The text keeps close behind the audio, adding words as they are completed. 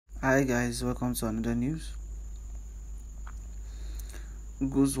Hi guys, welcome to another news.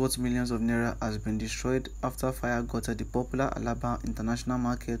 Goods worth millions of naira has been destroyed after fire gutted the popular Alaba International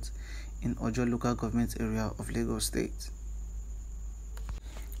Market in Ojo local government area of Lagos State.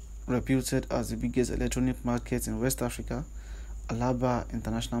 Reputed as the biggest electronic market in West Africa, Alaba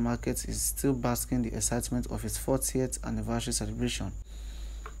International Market is still basking the excitement of its 40th anniversary celebration.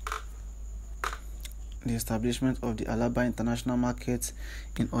 The establishment of the Alaba International Market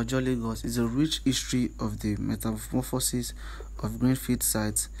in Ojo, Lagos is a rich history of the metamorphosis of greenfield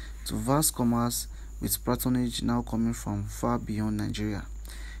sites to vast commerce, with patronage now coming from far beyond Nigeria.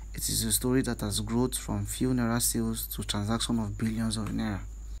 It is a story that has grown from few naira sales to transactions of billions of naira.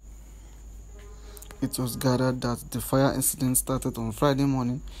 It was gathered that the fire incident started on Friday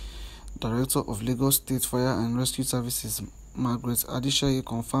morning. Director of L0ST Fire and Rescue Services, Margaret Adeshaye,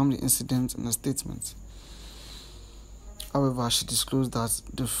 confirmed the incident in a statement. However, she disclosed that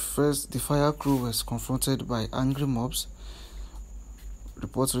the fire crew was confronted by angry mobs.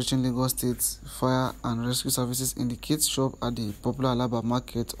 Reports reaching L0ST Fire and Rescue Services indicate shop at the popular Alaba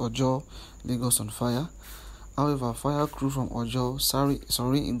Market, Ojo, Lagos on fire. However, fire crew from Ojo, Sari,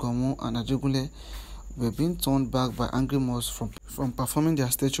 Igomu and Ajegunle were being turned back by angry mobs from performing their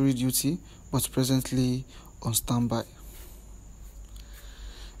statutory duty, but presently on standby.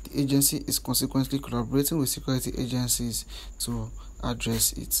 The agency is consequently collaborating with security agencies to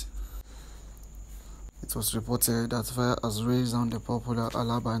address it. It was reported that fire has razed down the popular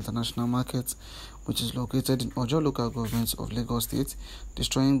Alaba International Market, which is located in Ojo local government of Lagos State,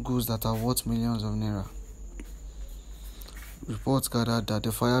 destroying goods that are worth millions of naira. Reports gathered that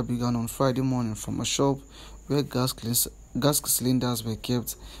the fire began on Friday morning from a shop where gas cylinders were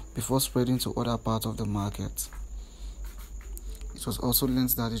kept before spreading to other parts of the market. It was also learned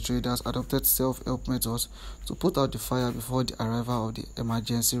that the traders adopted self-help methods to put out the fire before the arrival of the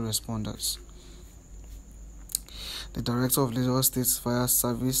emergency responders. The director of Lagos State Fire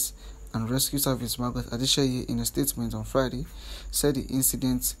Service and Rescue Service, Margaret Adeshaye, in a statement on Friday, said the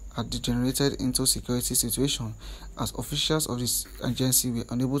incident had degenerated into a security situation as officials of this agency were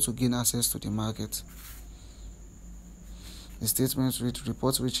unable to gain access to the market. The statement read,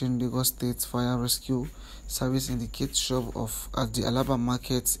 reports reaching Lagos State Fire Rescue Service indicate shop at the Alaba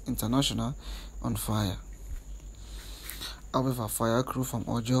Market International on fire. However, fire crew from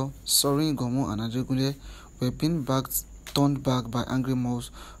Ojo, Sari, Igomu and Ajegunle were being turned back by angry mobs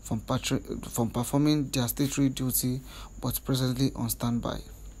from performing their statutory duty, but presently on standby.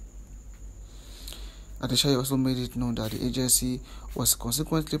 Adeshaye also made it known that the agency was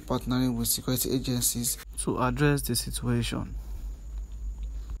consequently partnering with security agencies to address the situation.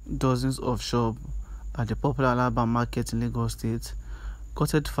 Dozens of shops at the popular Alaba Market in Lagos State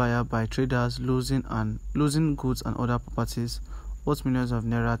caught fire by traders losing goods and other properties worth millions of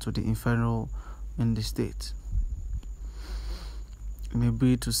naira to the inferno in the state. In a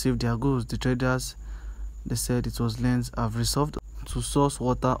bid to save their goods, the traders, they said it was learned, have resolved to source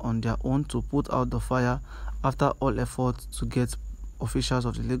water on their own to put out the fire after all efforts to get officials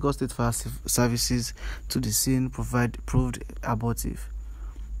of the Lagos State Fire Services to the scene proved abortive.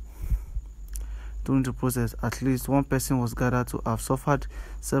 During the process, at least one person was gathered to have suffered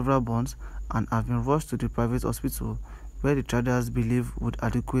several burns and have been rushed to the private hospital where the traders believe would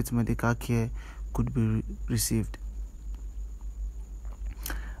adequate medical care could be received.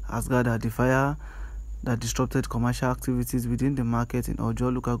 As gathered, the fire that disrupted commercial activities within the market in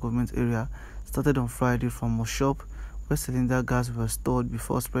Ojo local government area started on Friday from a shop where cylinder gas was stored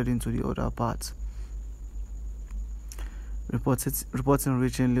before spreading to the other parts. Reporting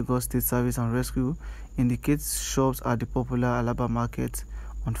reaching Lagos State Service and Rescue indicates shops at the popular Alaba Market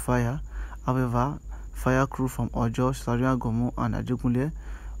on fire. However, fire crew from Ojo, Sari, Igomu and Ajegunle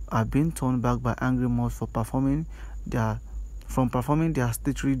are being turned back by angry mobs from performing their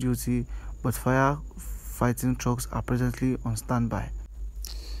statutory duty, but firefighting trucks are presently on standby.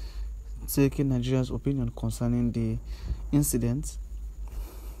 Taking Nigerians' opinion concerning the incident,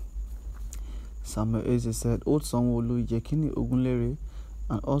 Samuel Eze said Old Sanwo-Olu, Yekini Ogunlere,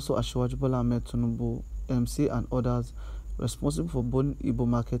 and also Asiwaju Bola Ahmed Tinubu, MC and others responsible for burning Igbo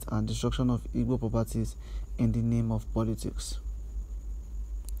market and destruction of Igbo properties in the name of politics.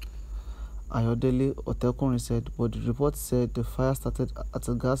 Ayodele Otekunrin said, but the report said the fire started at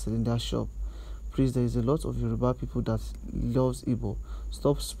a gas cylinder shop. Please, there is a lot of Yoruba people that loves Igbo.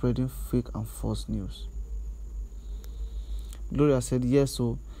 Stop spreading fake and false news. Gloria said, yes,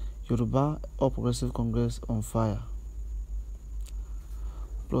 so Yoruba All Progressive Congress on fire.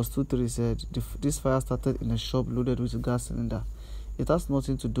 +23 said, this fire started in a shop loaded with a gas cylinder. It has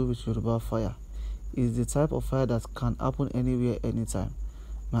nothing to do with Yoruba fire. It is the type of fire that can happen anywhere, anytime.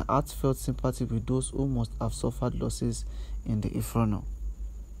 My heartfelt sympathy with those who must have suffered losses in the inferno.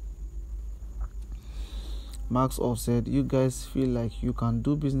 Max Off said, you guys feel like you can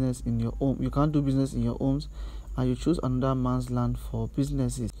do business in your home. You can't do business in your homes and you choose another man's land for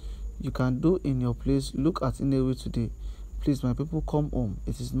businesses. You can do in your place. Look at Inewi today. Please, my people, come home.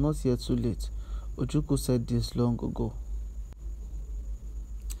 It is not yet too late. Ojukwu said this long ago.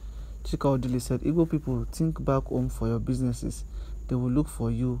 Chika Odili said, Igbo people, think back home for your businesses. They will look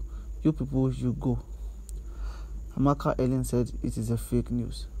for you. You people, you go. Amaka Ellen said, it is a fake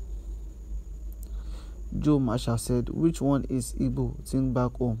news. Joe Masha said, which one is Igbo? Think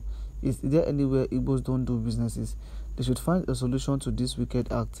back home. Is there anywhere Igbos don't do businesses? They should find a solution to this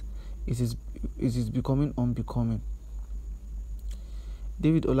wicked act. It is becoming unbecoming.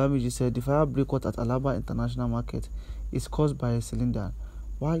 David Olamiji said, the fire breakout at Alaba International Market is caused by a cylinder.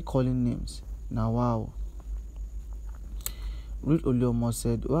 Why calling names? Now wow. Reed Oliomo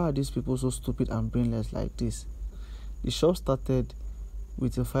said, why are these people so stupid and brainless like this? The shop started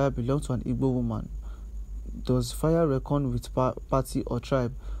with a fire belonged to an Igbo woman. Does fire reckon with party or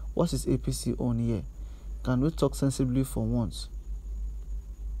tribe? What is APC on here? Can we talk sensibly for once?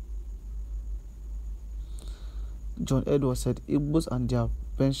 John Edwards said, Igbos and their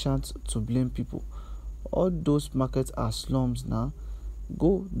penchant to blame people. All those markets are slums now.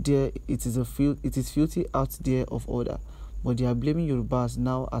 Go there, it is filthy out there of order. But they are blaming Yorubas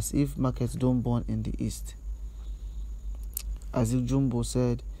now as if markets don't burn in the east. Azil Jumbo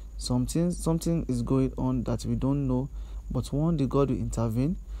said, Something is going on that we don't know, but one day God will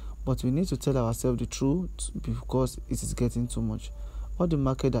intervene. But we need to tell ourselves the truth because it is getting too much. All the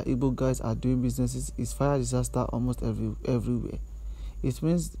market that Igbo guys are doing businesses is fire disaster almost everywhere. It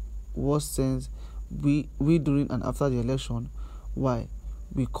means worse sense we during and after the election. Why?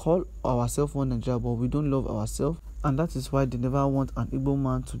 We call ourselves one Nigeria, but we don't love ourselves, and that is why they never want an Igbo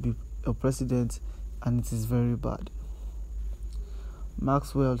man to be a president, and it is very bad.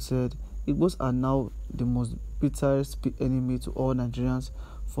 Maxwell said, Igbos are now the most bitterest enemy to all Nigerians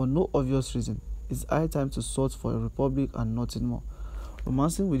for no obvious reason. It's high time to sort for a republic and nothing more.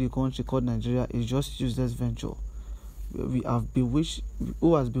 Romancing with the country called Nigeria is just useless venture. Who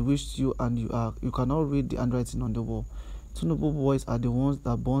has bewitched you and you cannot read the handwriting on the wall. Tinubu boys are the ones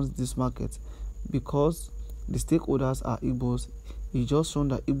that burns this market because the stakeholders are Igbos. It's just shown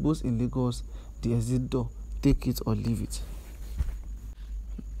that Igbos in Lagos, the exit door, take it or leave it.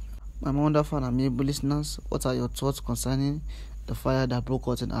 My wonderful and amiable listeners, what are your thoughts concerning the fire that broke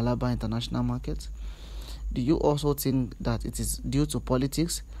out in Alaba International Market? Do you also think that it is due to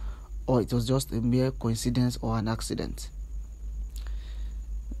politics or it was just a mere coincidence or an accident?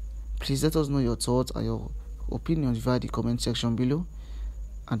 Please let us know your thoughts and your opinions via the comment section below.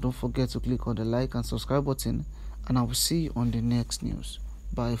 And don't forget to click on the like and subscribe button, and I will see you on the next news.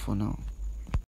 Bye for now.